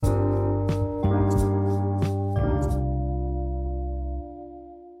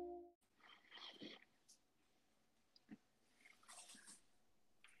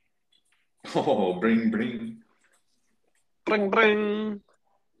Oh, bring. Bring, bring.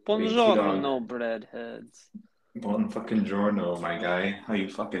 Hey, T-Dog. Buongiorno, breadheads. Bon fucking giorno, my guy. How you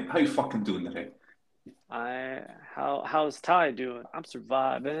fucking doing today? How's Ty doing? I'm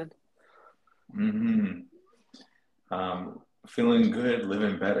surviving. hmm Feeling good,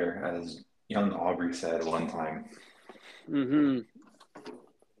 living better, as young Aubrey said one time. Mm-hmm.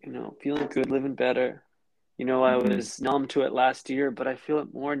 Feeling good, living better. I hmm was numb to it last year, but I feel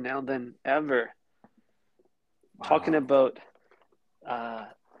it more now than ever. Talking Wow. about uh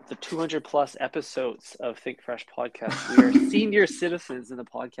the 200 plus episodes of Think Fresh podcast. We are senior citizens in the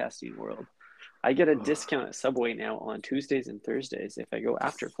podcasting world. I get a discount at Subway now on Tuesdays and Thursdays if I go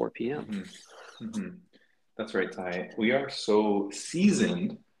after 4 p.m. hmm hmm That's right, Ty. We are so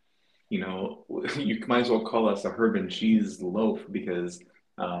seasoned. You might as well call us a herb and cheese loaf because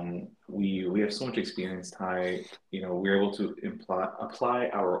we have so much experience, Ty. We're able to apply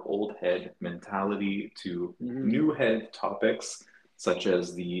our old head mentality to Mm-hmm. new head topics such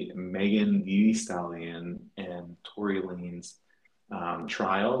as the Megan Thee Stallion and Tory Lane's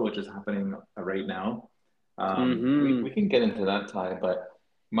trial, which is happening right now. We Mm-hmm. can get into that, Ty, but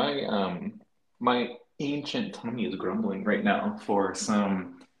my ancient tummy is grumbling right now for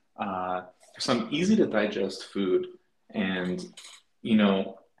some easy to digest food. And you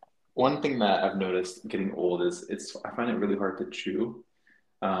know, one thing that I've noticed getting old is I find it really hard to chew.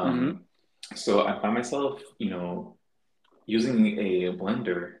 Mm-hmm. Um, so I find myself, using a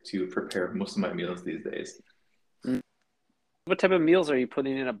blender to prepare most of my meals these days. What type of meals are you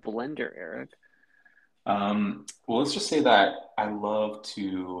putting in a blender, Eric? Well, let's just say that I love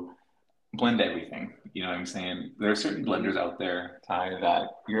to blend everything. You know what I'm saying? There are certain Mm-hmm. blenders out there, Ty, that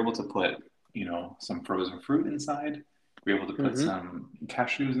you're able to put, some frozen fruit inside. You're able to put Mm-hmm. some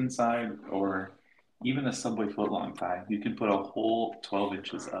cashews inside, or even a Subway footlong, Ty. You can put a whole 12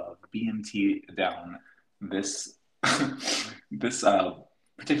 inches of BMT down this this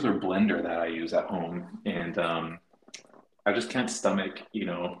particular blender that I use at home, and I just can't stomach.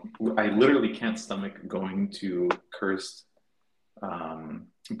 I literally can't stomach going to cursed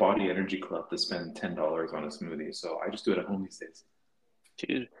Body Energy Club to spend $10 on a smoothie. So I just do it at home these days.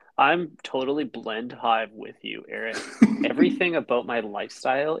 Dude, I'm totally blend hive with you, Eric. Everything about my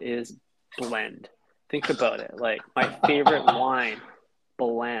lifestyle is blend. Think about it. Like my favorite wine,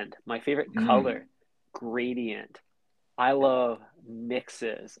 blend. My favorite Mm, color, gradient. I love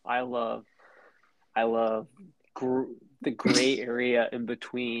mixes. I love the gray area in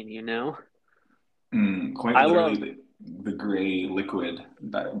between, you know? quite I literally love the gray liquid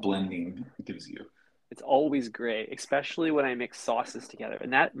that blending gives you. It's always great, especially when I mix sauces together.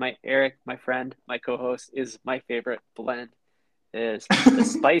 And that my Eric, my friend, my co-host, is my favorite blend is the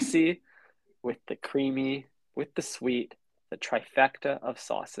spicy with the creamy, with the sweet, the trifecta of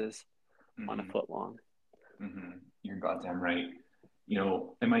sauces on a hmm foot long. You're goddamn right.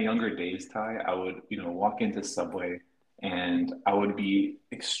 In my younger days, Ty, I would, walk into Subway and I would be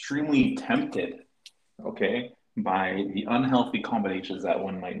extremely tempted, okay, by the unhealthy combinations that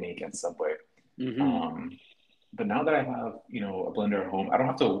one might make at Subway. Mm-hmm. Um, but now that I have, a blender at home, I don't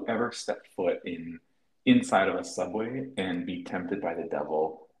have to ever step foot inside of a Subway and be tempted by the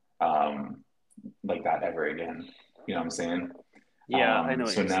devil like that ever again. You know what I'm saying? Yeah, I know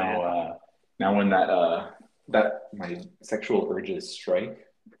what So you're saying. now when that my sexual urges strike,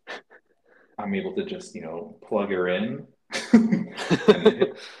 I'm able to just plug her in and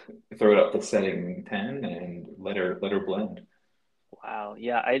throw it up to setting 10 and let her blend. Wow.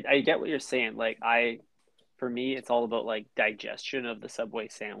 Yeah, I get what you're saying. For me, it's all about like digestion of the Subway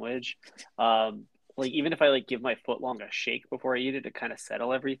sandwich. Like even if I like give my foot long a shake before I eat it to kind of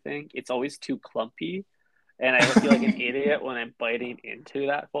settle everything, it's always too clumpy, and I feel like an idiot when I'm biting into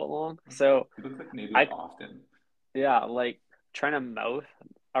that foot long. So It looks like maybe I, often. yeah, like trying to mouth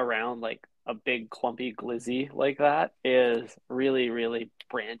around like a big clumpy glizzy like that is really, really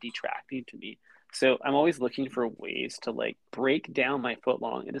brand detracting to me. So I'm always looking for ways to like break down my foot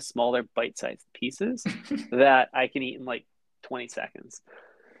long into smaller bite-sized pieces that I can eat in like 20 seconds.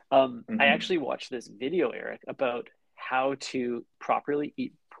 I hmm actually watched this video, Eric, about how to properly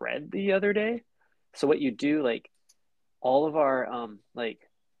eat bread the other day. So what you do, like all of our like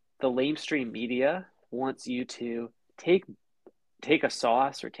the lamestream media wants you to take a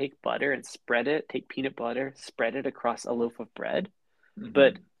sauce or take butter and spread it, take peanut butter, spread it across a loaf of bread.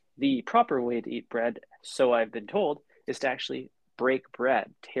 But hmm the proper way to eat bread, so I've been told, is to actually break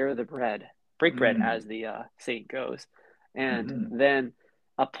bread, tear the bread, break bread as mm the saying goes, and hmm then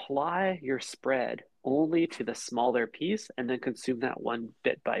apply your spread only to the smaller piece and then consume that one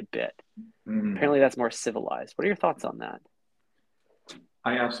bit by bit. Apparently, mm that's more civilized. What are your thoughts on that?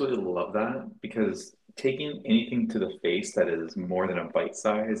 I absolutely love that because taking anything to the face that is more than a bite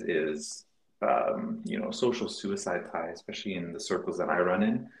size is, social suicide tie, especially in the circles that I run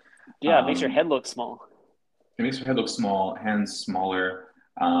in. Yeah, it makes your Um, head look small. it makes your head look small, hands smaller.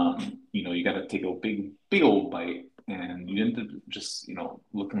 You got to take a big old bite, and you end up just,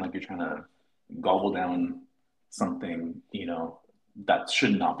 looking like you're trying to gobble down something, that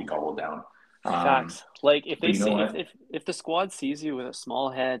should not be gobbled down. Um, Facts. Like if but they you know see what? if the squad sees you with a small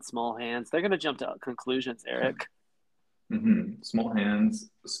head, small hands, they're gonna jump to conclusions, Eric. Small hands,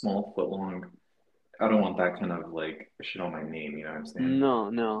 small foot long. I don't want that kind of like shit on my name, you know what I'm saying? No,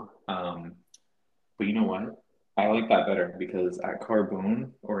 no. Um, but you know what? I like that better because at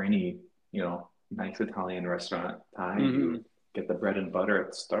Carbone or any, nice Italian restaurant Thai, Mm-hmm. you get the bread and butter at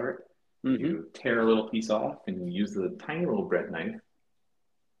the start, Mm-hmm. you tear a little piece off and you use the tiny little bread knife,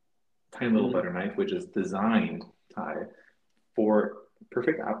 tiny little Mm-hmm. butter knife, which is designed Thai for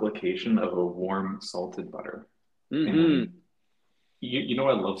perfect application of a warm salted butter. Mm-hmm. And you know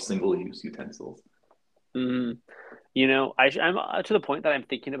I love single use utensils. Mm-hmm. I'm to the point that I'm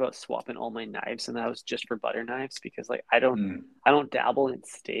thinking about swapping all my knives and that was just for butter knives because like Mm. I don't dabble in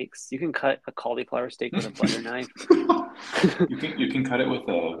steaks. You can cut a cauliflower steak with a butter knife. You can cut it with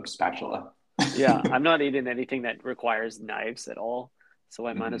a spatula. Yeah, I'm not eating anything that requires knives at all, so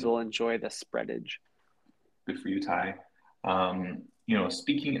I might as Mhm. well enjoy the spreadage. Good for you, Ty.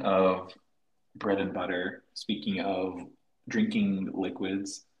 Speaking of bread and butter, speaking of drinking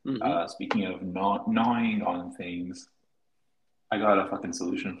liquids, Mm-hmm. speaking of gnawing on things, I got a fucking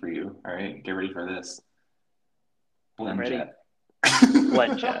solution for you. All right, get ready for this. I'm Blend ready. jet.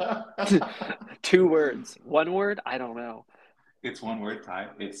 Blend jet. Two words. One word? I don't know. It's one word, Ty.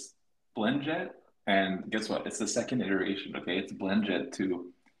 It's blend jet, and guess what? It's the second iteration. Okay, it's blend jet 2.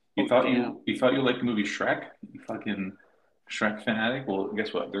 You Oh, thought damn. you you thought you liked the movie Shrek? You fucking Shrek fanatic? Well,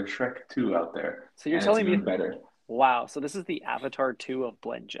 guess what? There's Shrek 2 out there, So you're and it's telling me, even better. wow, so this is the Avatar 2 of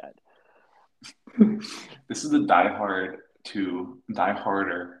blend jet. This is the Die Hard to Die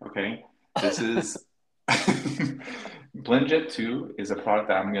Harder, okay? This is BlendJet 2 is a product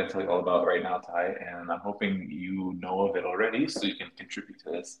that I'm going to tell you all about right now, Ty, and I'm hoping you know of it already so you can contribute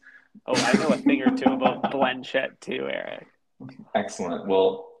to this. Oh, I know a thing or two about blend jet too, Eric. Excellent.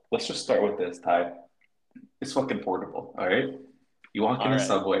 Well, let's just start with this, Ty. It's fucking portable, all right? You walk All in a right.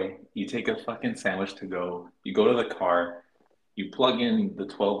 subway, you take a fucking sandwich to go, you go to the car, you plug in the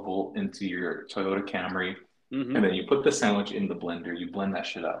 12 volt into your Toyota Camry, Mm-hmm. and then you put the sandwich in the blender. You blend that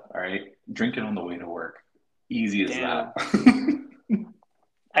shit up, all right? Drink it on the way to work. Easy as that. Damn.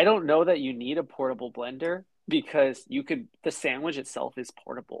 I don't know that you need a portable blender because the sandwich itself is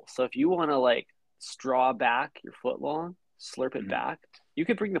portable. So if you want to like straw back your foot long, slurp it Mhm, back, you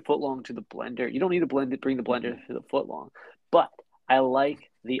could bring the foot long to the blender. You don't need to bring the blender mhm, to the foot long, but I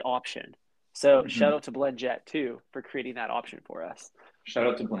like the option. So shout mhm. out to BlendJet too for creating that option for us. Shout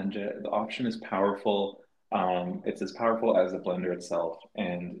out to BlendJet. The option is powerful. It's as powerful as the blender itself.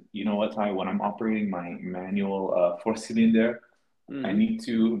 And you know what, Ty? When I'm operating my manual four cylinder, I Mm-hmm. need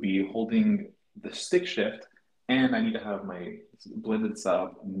to be holding the stick shift and I need to have my blended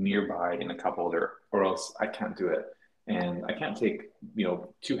sub nearby in a cup holder, or else I can't do it. And I can't take,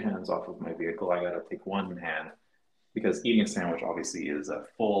 two hands off of my vehicle. I gotta take one hand because eating a sandwich obviously is a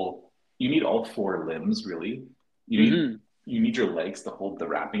full, you need all four limbs really. You need Mm-hmm. you need your legs to hold the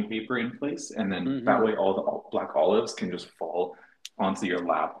wrapping paper in place, and then that Mm-hmm. way all the black olives can just fall onto your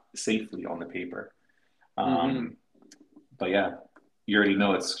lap safely on the paper. Mm-hmm. Um, but yeah, you already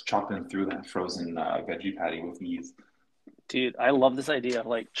know it's chopping through that frozen veggie patty with ease. Dude, I love this idea of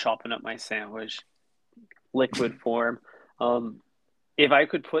like chopping up my sandwich liquid form. Um, if I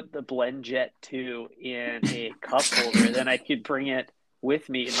could put the Blend Jet 2 in a cup holder, then I could bring it with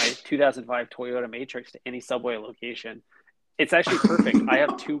me in my 2005 Toyota Matrix to any Subway location. It's actually perfect. I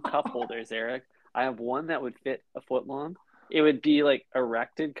have two cup holders, Eric. I have one that would fit a foot long. It would be like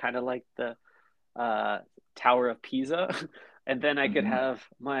erected, kind of like the uh, Tower of Pisa. And then I could Mhm. have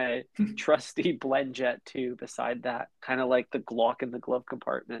my trusty Blend Jet 2 beside that, kind of like the Glock in the glove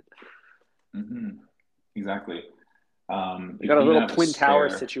compartment. Mhm. Exactly. I You got a can even little have a Twin Tower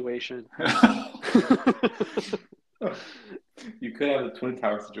spare. situation. You could have a twin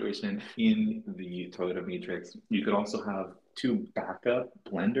tower situation in the Toyota Matrix. You could also have two backup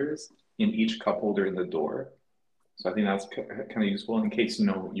blenders in each cup holder in the door. So I think that's kind of useful in case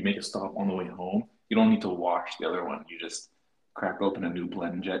you make a stop on the way home. You don't need to wash the other one. You just crack open a new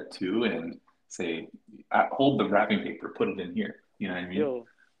blend jet too and say, hold the wrapping paper, put it in here. You know what I mean? Yo,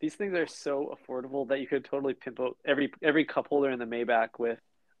 these things are so affordable that you could totally pimp out every cup holder in the Maybach with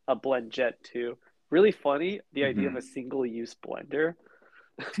a blend jet too. Really funny, the idea of a Mm-hmm. single use blender.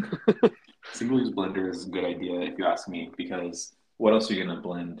 Single use blender is a good idea if you ask me, because what else are you gonna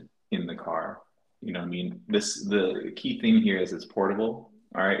blend in the car? You know what I mean? The key thing here is it's portable.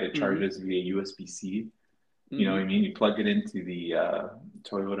 All right, it Hmm. charges via USB-C. You know Hmm. what I mean? You plug it into the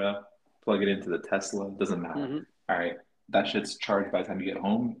Toyota, plug it into the Tesla, doesn't matter. Hmm. All right, that shit's charged by the time you get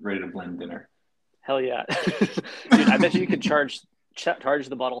home, ready to blend dinner. Hell yeah. Dude, I bet you could charge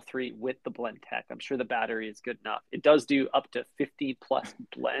the Model 3 with the blend tech. I'm sure the battery is good enough. It does do up to 50 plus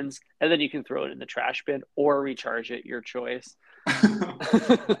blends, and then you can throw it in the trash bin or recharge it, your choice.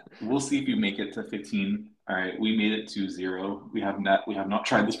 We'll see if you make it to 15. All right, we made it to 0. We have not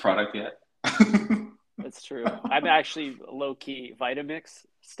tried this product yet. That's true. I'm actually low key Vitamix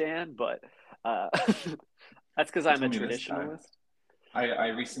stan, but uh, that's because Don't I'm tell a me this time. traditionalist. I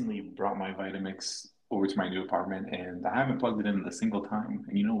recently brought my Vitamix over to my new apartment and I haven't plugged it in a single time.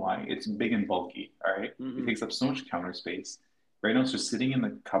 And you know why? It's big and bulky, all right? It Hmm. takes up so much counter space. Right now it's just sitting in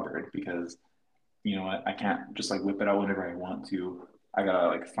the cupboard because you know what? I can't just like whip it out whenever I want to. I gotta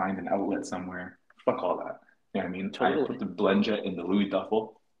like find an outlet somewhere. Fuck all that. You know what I mean? I put Totally. the blend jet in the Louis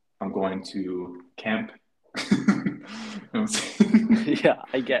duffel. I'm going to camp. You know what I'm saying? Yeah,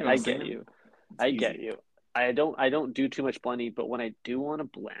 You know what I I'm get saying? you. It's I get easy. you. I don't do too much blending, but when I do want to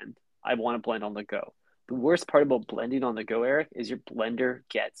blend, I want to blend on the go. The worst part about blending on the go, Eric, is your blender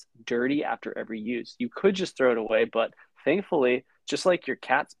gets dirty after every use. You could just throw it away, but thankfully, just like your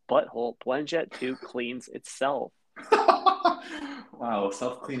cat's butthole, BlendJet 2 cleans itself. Wow,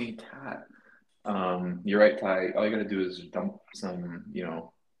 self-cleaning cat. You're right, Ty. All you gotta do is dump some,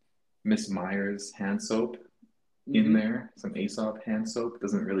 Miss Myers hand soap in Mm-hmm. there, some Aesop hand soap,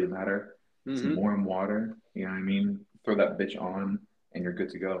 doesn't really matter. Some Mm-hmm. warm water, you know what I mean? Throw that bitch on and you're good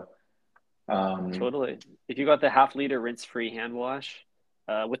to go. Um, Totally. If you got the half-liter rinse-free hand wash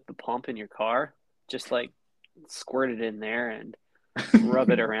with the pump in your car, just like squirt it in there and rub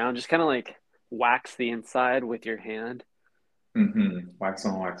it around. Just kind of like wax the inside with your hand. wax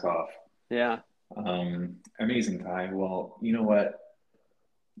on, wax off. Yeah. Amazing, Ty. Well, you know what?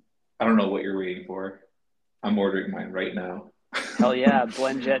 I don't know what you're waiting for. I'm ordering mine right now. Hell yeah.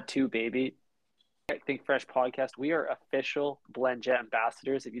 BlendJet 2, baby. Think Fresh podcast. We are official BlendJet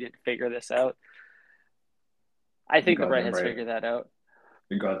ambassadors if you didn't figure this out. I You're think the goddamn Redheads right. figured that out.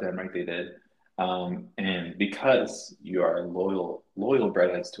 You're goddamn right they did. And because you are loyal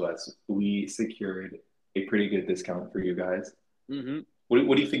breadheads to us, we secured a pretty good discount for you guys. Hmm.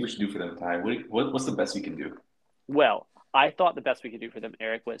 What do you think we should do for them, Ty? What's the best we can do? Well, I thought the best we could do for them,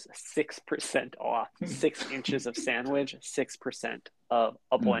 Eric, was 6% off 6 inches of sandwich, 6% of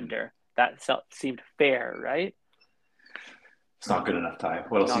a Hmm. blender. That seemed fair, right? It's not good enough, Ty.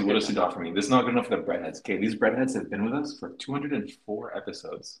 What else? Not What good else you enough. got for me? This is not good enough for the breadheads. Okay, these breadheads have been with us for 204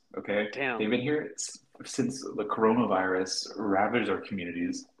 episodes. Okay, Damn. they've been here since the coronavirus ravaged our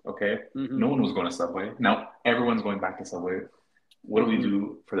communities. Okay, Hmm. no one was going to Subway. Now everyone's going back to Subway. What do we Hmm.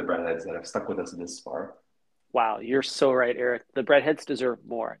 do for the breadheads that have stuck with us this far? Wow, you're so right, Eric. The breadheads deserve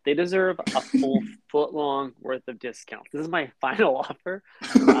more. They deserve a full foot long worth of discounts. This is my final offer.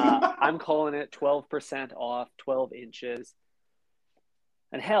 I'm calling it 12% off, 12 inches.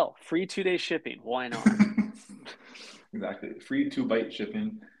 And hell, free 2 day shipping. Why not? Exactly. Free 2 bite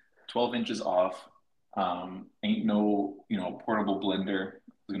shipping, 12 inches off. Ain't no, portable blender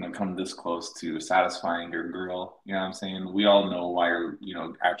is gonna come this close to satisfying your girl. You know what I'm saying? We all know why you're,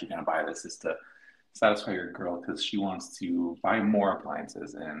 actually gonna buy this is to satisfy your girl because she wants to buy more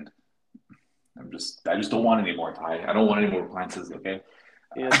appliances, and I just don't want any more, Ty. I don't want any more appliances. Okay.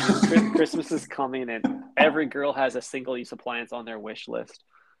 Dude, Christmas is coming, and every girl has a single use appliance on their wish list.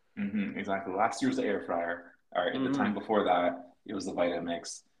 Exactly. Last year was the air fryer. All right. The Hmm. time before that, it was the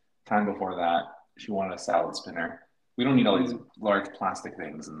Vitamix. Time before that, she wanted a salad spinner. We don't need all these Hmm. large plastic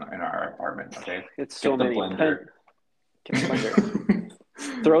things in our apartment. Okay. It's so Get the many. blender. Get the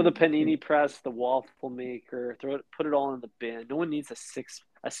blender. Throw the panini press, the waffle maker, put it all in the bin. No one needs a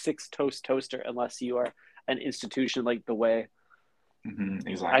six toast toaster unless you are an institution like the way.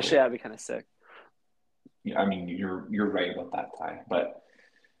 Exactly. Actually, that'd be kind of sick. Yeah, I mean, you're right about that, Ty. But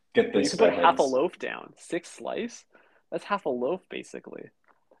get Dude, you this, could put half a breadheads. loaf down. Six slice? That's half a loaf basically.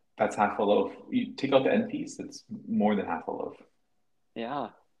 That's half a loaf. You take out the end piece, it's more than half a loaf. Yeah.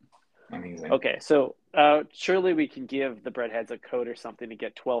 Amazing. Okay, so surely we can give the breadheads a code or something to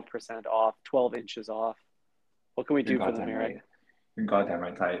get 12% off, 12 inches off. What can we You're do for them, goddamn Eric? right. You're goddamn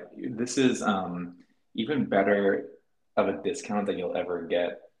right, Ty. This is even better of a discount than you'll ever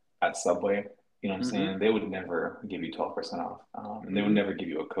get at Subway. You know what I'm Mm-hmm. saying? They would never give you 12% off. And they would Mm-hmm. never give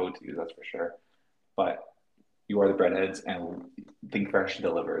you a code to use, that's for sure. But you are the breadheads, and Think Fresh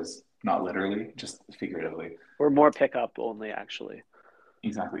delivers, not literally, just figuratively. Or more pickup only, actually.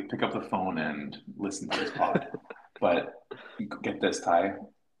 exactly. Pick up the phone and listen to this pod. But get this, Ty. Do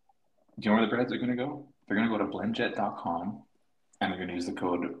you know where the breads are going to go? They're going to go to blendjet.com and they're going to use the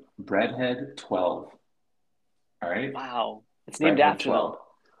code breadhead12. All right? Wow. It's named after them. Breadhead12.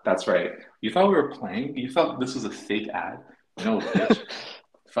 That's right. You thought we were playing? You thought this was a fake ad? No, bitch.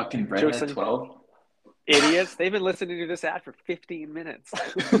 Fucking Jokes on breadhead12. idiots. They've been listening to this ad for 15 minutes.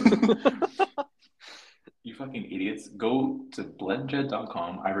 You fucking idiots. Go to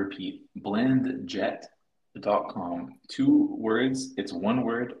blendjet.com. I repeat, blendjet.com. Two words, it's one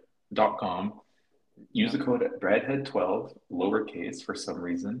word.com. Use Yeah. the code breadhead12, lowercase for some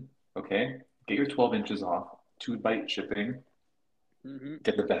reason. Okay? Get your 12 inches off, 2 byte shipping.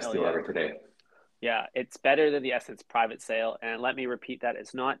 Get the best Hell deal yeah. ever today. Yeah, it's better than the Essence private sale. And let me repeat that.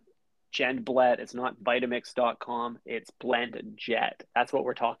 It's not GenBled. It's not Vitamix.com. It's BlendJet. That's what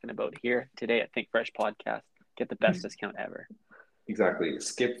we're talking about here today at Think Fresh Podcast. Get the best discount ever. Exactly.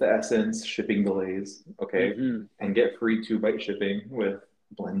 Skip the Essence shipping delays, okay? Mm-hmm. And get free 2 byte shipping with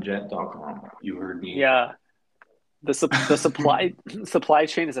blendjet.com. You heard me. Yeah. The supply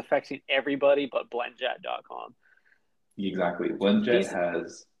chain is affecting everybody but blendjet.com. Exactly. BlendJet These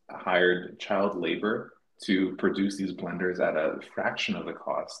has hired child labor to produce these blenders at a fraction of the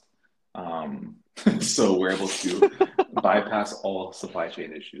cost. Um, so we're able to bypass all supply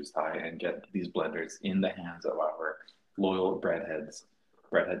chain issues, Ty, and get these blenders in the hands of our loyal breadheads.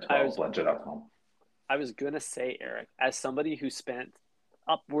 I Breadhead12, was blendjet.com. I was gonna say, Eric, as somebody who spent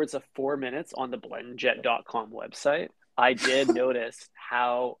upwards of 4 minutes on the blendjet.com website, I did notice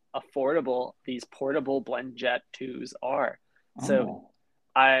how affordable these portable BlendJet 2s are. So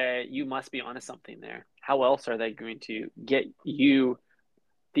Oh, you must be onto something there. How else are they going to get you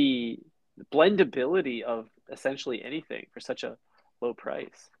the blendability of essentially anything for such a low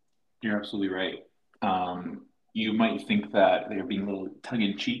price? you're absolutely right. You might think that they're being a little tongue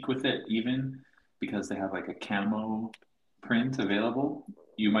in cheek with it, even because they have like a camo print available.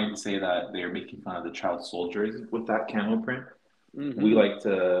 You might say that they're making fun of the child soldiers with that camo print. We Mm-hmm. like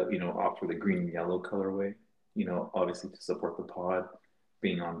to, opt for the green and yellow colorway, obviously to support the pod,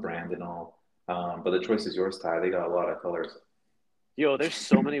 being on brand and all. But the choice is yours, Ty. They got a lot of colors. Yo, there's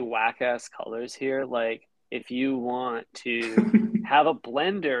so many whack ass colors here. Like, if you want to have a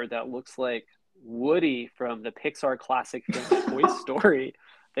blender that looks like Woody from the Pixar classic film Toy Story,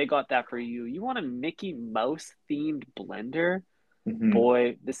 they got that for you. You want a Mickey Mouse themed blender? Hmm.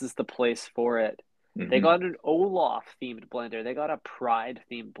 Boy, this is the place for it. They Hmm. got an Olaf themed blender, they got a Pride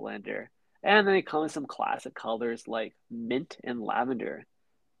themed blender, and then they come in some classic colors like mint and lavender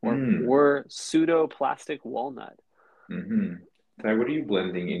Mm. or pseudo plastic walnut. Hmm. Ty, what are you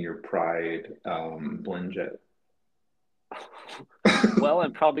blending in your Pride blend jet? Well,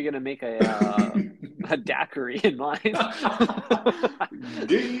 I'm probably gonna make a daiquiri in mine.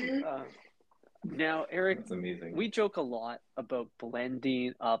 Ding. uh, Now, Eric, That's amazing. we joke a lot about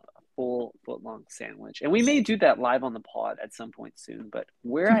blending up a full foot-long sandwich, and we may do that live on the pod at some point soon. But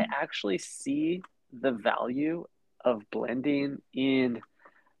where I actually see the value of blending in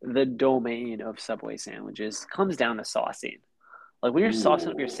the domain of Subway sandwiches comes down to saucing. Like when you're saucing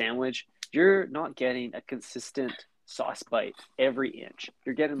up your Ooh. sandwich, you're not getting a consistent sauce bite every inch.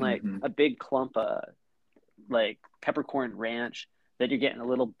 You're getting like Hmm. a big clump of like peppercorn ranch. Then you're getting a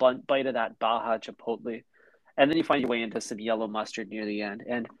little bite of that Baja Chipotle, and then you find your way into some yellow mustard near the end.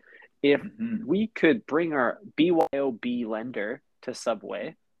 And if Hmm. we could bring our BYOB blender to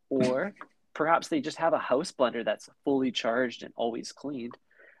Subway, or perhaps they just have a house blender that's fully charged and always cleaned,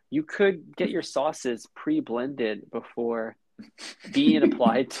 you could get your sauces pre-blended before being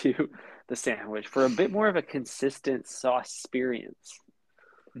applied to the sandwich for a bit more of a consistent sauce experience.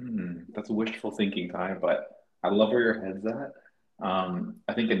 That's wishful thinking, Ty, but I love where your head's at.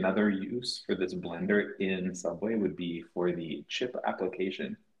 I think another use for this blender in Subway would be for the chip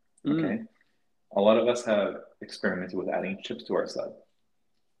application. Mm, Okay. A lot of us have experimented with adding chips to our sub.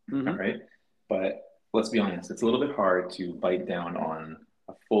 All mm-hmm. right. But let's be honest, it's a little bit hard to bite down on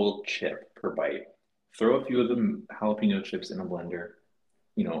a full chip per bite. Throw a few of the jalapeno chips in a blender,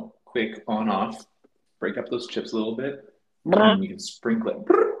 quick on off, break up those chips a little bit, and then you can sprinkle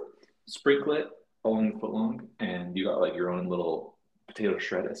it along the foot long, and you got like your own little potato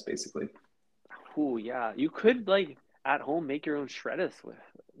shredders basically. Ooh, yeah. You could like at home make your own shreddis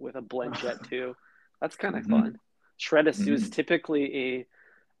with a blend jet too. That's kind of Hmm. fun. Shreddis is Hmm. typically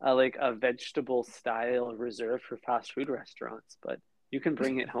a like a vegetable style reserved for fast food restaurants, but you can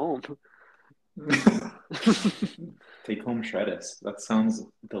bring it home. Take home shredders. That sounds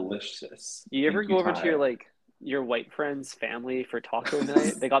delicious. You ever Thank you, go over to your Ty. like your white friend's family for taco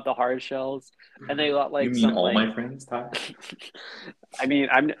night? They got the hard shells and they got You like mean some all like my friends, Ty? I mean,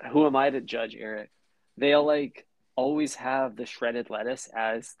 I'm who am I to judge, Eric? They'll like always have the shredded lettuce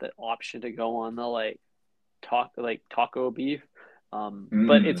as the option to go on the taco beef.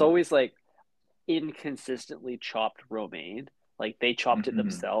 But it's Mm, always like inconsistently chopped romaine. Like they chopped it hmm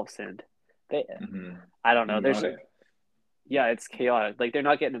themselves and they hmm I don't know. There's Chaotic. yeah, it's chaotic. Like they're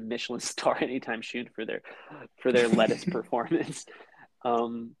not getting a Michelin star anytime soon for their lettuce performance.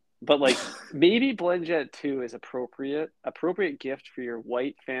 But like maybe BlendJet 2 is appropriate gift for your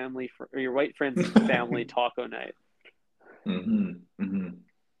white family or your white friends family taco night. hmm hmm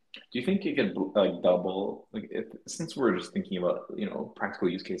Do you think you could like double, like if, since we're just thinking about, practical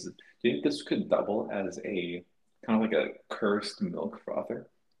use cases, do you think this could double as a kind of like a cursed milk frother?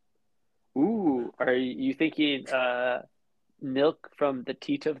 Ooh, are you thinking milk from the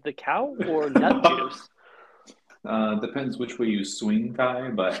teat of the cow or nut juice? Depends which way you swing, Kai,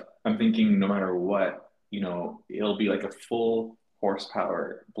 but I'm thinking no matter what, it'll be like a full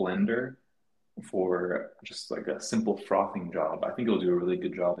horsepower blender for just like a simple frothing job. I think it'll do a really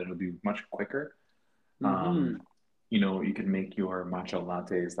good job and it'll be much quicker. Mm-hmm. Um, you can make your matcha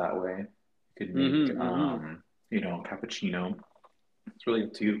lattes that way. You could make, Mm-hmm. Mm-hmm. cappuccino. It's really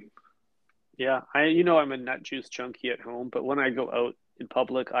up to you. Yeah, I'm a nut juice junkie at home, but when I go out in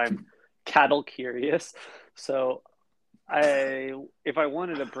public, I'm cattle curious. So I if I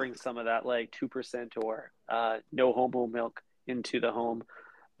wanted to bring some of that like 2% or no homo milk into the home,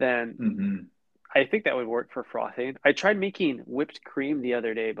 then hmm I think that would work for frothing. I tried making whipped cream the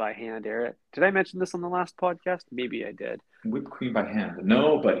other day by hand, Eric. Did I mention this on the last podcast? Maybe I did. Whipped cream by hand.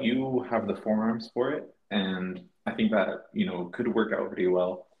 No, but you have the forearms for it, and I think that, could work out pretty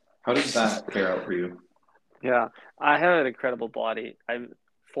well. How did that fare out for you? Yeah, I have an incredible body. I'm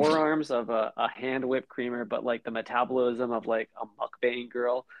forearms of a hand whipped creamer, but like the metabolism of like a mukbang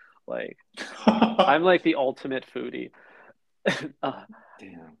girl. Like I'm like the ultimate foodie. uh,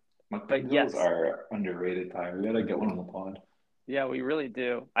 Damn. Mukbang but girls yes, are underrated, Ty. We gotta get one on the pod. yeah, we really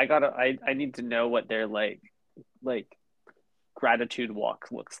do. I need to know what their like gratitude walk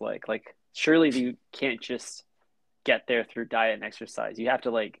looks like. Like surely you can't just get there through diet and exercise. You have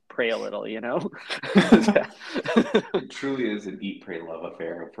to like pray a little, you know? It truly is an eat, pray, love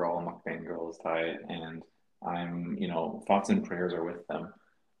affair for all mukbang girls, Ty, and thoughts and prayers are with them.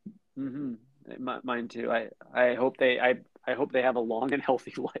 hmm Mine too. I hope I hope they have a long and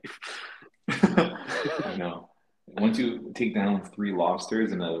healthy life. I know. Once you take down three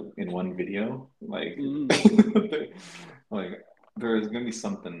lobsters in one video, like mm, like there's gonna be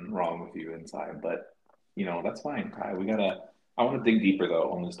something wrong with you inside, but that's fine, Kai. I want to dig deeper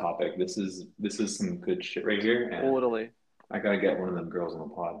though on this topic. This is some good shit right here, and totally. I gotta get one of them girls on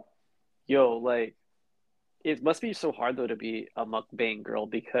the pod. Yo, like it must be so hard though to be a mukbang girl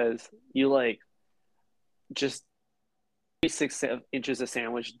because you like just 6 inches of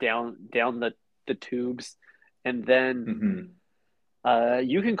sandwich down the tubes, and then hmm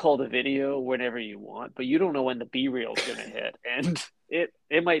you can call the video whenever you want, but you don't know when the B reel is gonna hit, and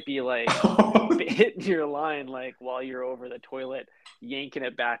it might be like hitting your line like while you're over the toilet, yanking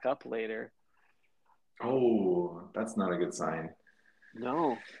it back up later. Oh, that's not a good sign.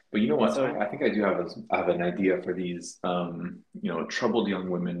 No, But you know what, Ty? so I think I do have an idea for these, troubled young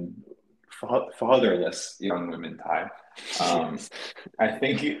women, fatherless young women, Ty. Um, yes. I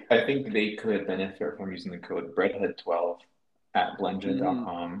think they could benefit from using the code breadhead12 at Mm-hmm.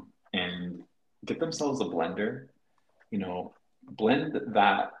 blendjet.com and get themselves a blender. You know, blend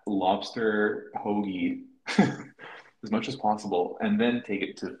that lobster hoagie as much as possible, and then take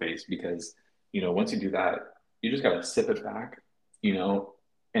it to the face because once you do that, you just gotta sip it back, you know,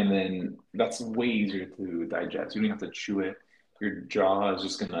 and then that's way easier to digest. You don't have to chew it. Your jaw is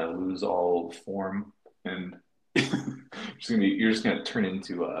just gonna lose all form, and you're just gonna turn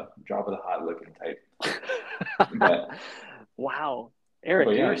into a Jabba the Hutt looking type. But Wow,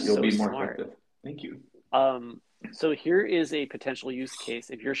 but Eric, you are yeah, you'll so be more smart. effective. Thank you. Um, so here is a potential use case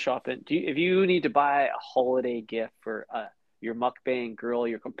if you're shopping. If you need to buy a holiday gift for your mukbang girl,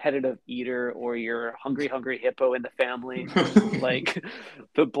 your competitive eater, or your hungry hippo in the family, like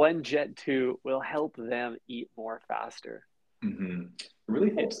the Blend Jet 2 will help them eat more faster. It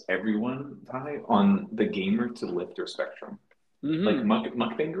really It, helps everyone, Ty, on the gamer to lifter spectrum. Like mm-hmm,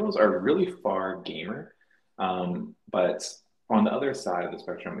 mukbang girls are really far gamer, but on the other side of the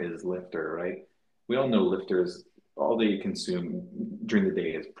spectrum is lifter, right? We all know lifters, all they consume during the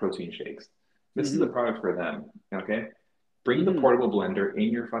day is protein shakes. This is a mm-hmm, product for them, okay? Bring the mm-hmm, portable blender in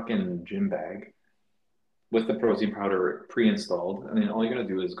your fucking gym bag with the protein powder pre-installed, and then all you gotta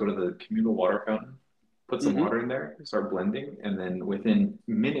do is go to the communal water fountain, put some mm-hmm. water in there, start blending, and then within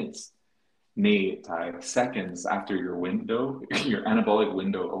minutes nay, Ty, seconds after your window, your anabolic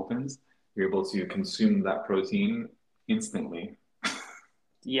window opens, you're able to consume that protein instantly.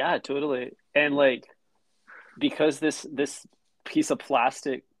 Yeah, totally. And like because this piece of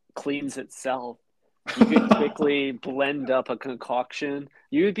plastic cleans itself, you could quickly blend up a concoction.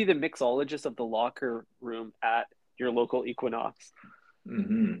 You would be the mixologist of the locker room at your local Equinox.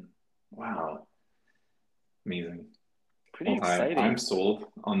 Hmm. Wow, amazing. Pretty Well, Ty, I'm exciting. sold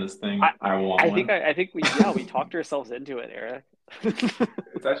on this thing. I I want one. I think we talked ourselves into it, Eric.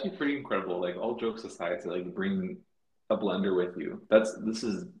 It's actually pretty incredible. Like all jokes aside, to like bring a blender with you. This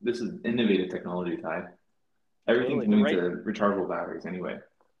is innovative technology, Ty. Everything's Totally. The moving to right, rechargeable batteries anyway.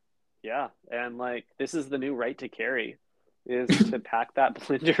 yeah. And like this is the new right to carry is to pack that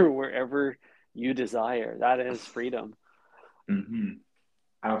blender wherever you desire. That is freedom. Hmm.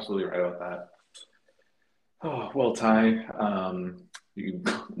 Absolutely right about that. Oh, well, Ty, you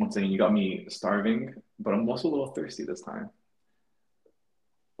once again you got me starving, but I'm also a little thirsty this time.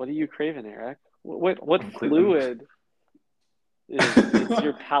 What are you craving, Eric? What I'm fluid is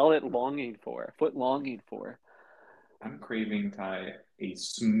your palate longing for? What longing for? I'm craving, Ty, a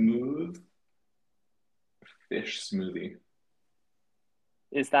smooth fish smoothie.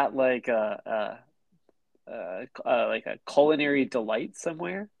 Is that like a culinary delight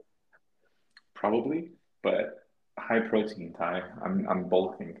somewhere? Probably, but high protein, Ty. I'm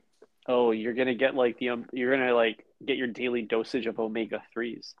bulking. Oh, you're gonna get like you're gonna like get your daily dosage of omega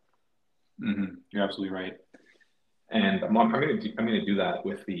threes. You're absolutely right. And I'm gonna do that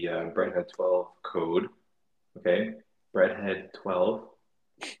with the Breadhead 12 code. Okay, Breadhead 12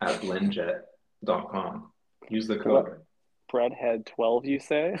 at blendjet.com. Use the Ble- code Breadhead 12, you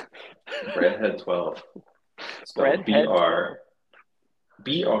say? Breadhead 12, spelled Breadhead 12.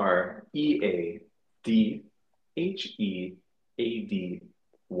 BREADHEAD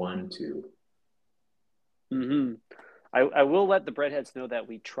 1 2. Mm-hmm. I will let the breadheads know that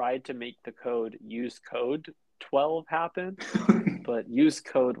we tried to make the code use code 12 happen, but use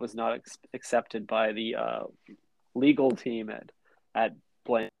code was not accepted by the legal team at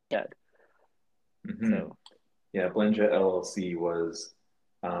Blanket. Hmm. So Yeah, Blendjet LLC was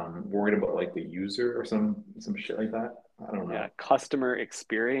worried about like the user or some shit like that. I don't yeah, know. customer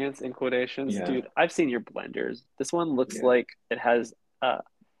experience in quotations, Yeah, dude. I've seen your blenders. This one looks yeah. like it has a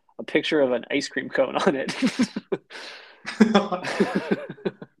picture of an ice cream cone on it.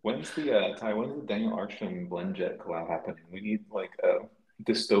 When's the Ty? When's the Daniel Arsham Blendjet collab happening? We need like a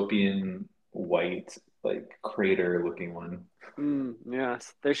dystopian white like crater looking one.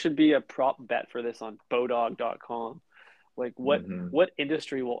 Yes, there should be a prop bet for this on Bodog.com. Like Hmm. what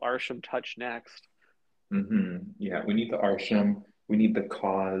industry will Arsham touch next? Yeah, we need the Arsham. We need the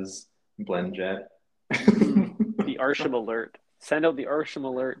Cause Blendjet. The Arsham alert. Send out the Arsham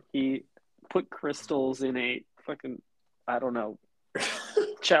alert. He put crystals in a fucking I don't know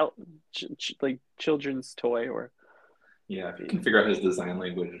child like children's toy or Yeah, if you can figure out his design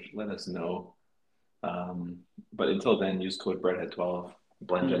language, let us know. Um, but until then, use code Breadhead12, mm-hmm.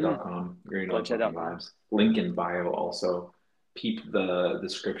 blendjet.com. You already know the fucking Bloodshed.com. vibes. Link in bio also. Peep the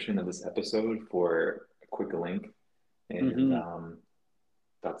description of this episode for a quick link. And Mm-hmm.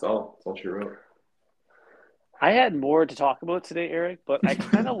 that's all. That's all she wrote. I had more to talk about today, Eric, but I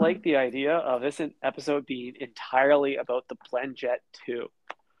kind of like the idea of this episode being entirely about the Blendjet 2.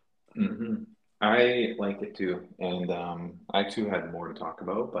 Hmm. I like it too. And I too had more to talk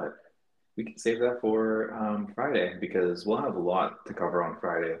about, but we can save that for Friday because we'll have a lot to cover on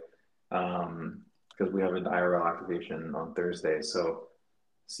Friday because we have an IRL activation on Thursday. So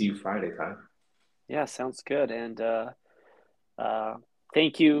see you Friday, Ty. Yeah, sounds good. And uh,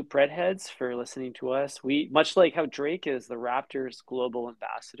 thank you, Breadheads, for listening to us. We much like how Drake is the Raptors global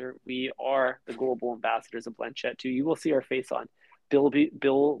ambassador. We are the global ambassadors of Blanchett too. You will see our face on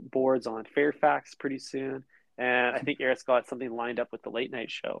billboards on Fairfax pretty soon, and I think Eric's got something lined up with the late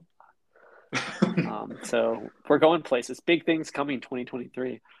night show. So we're going places. Big things coming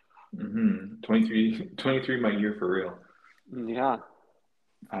 2023. 23, my year for real. Yeah.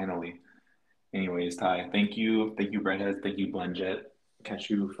 Finally. Anyways, Ty, thank you. Thank you, Breadheads. Thank you, Blendjet. Catch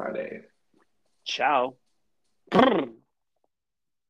you Friday. Ciao.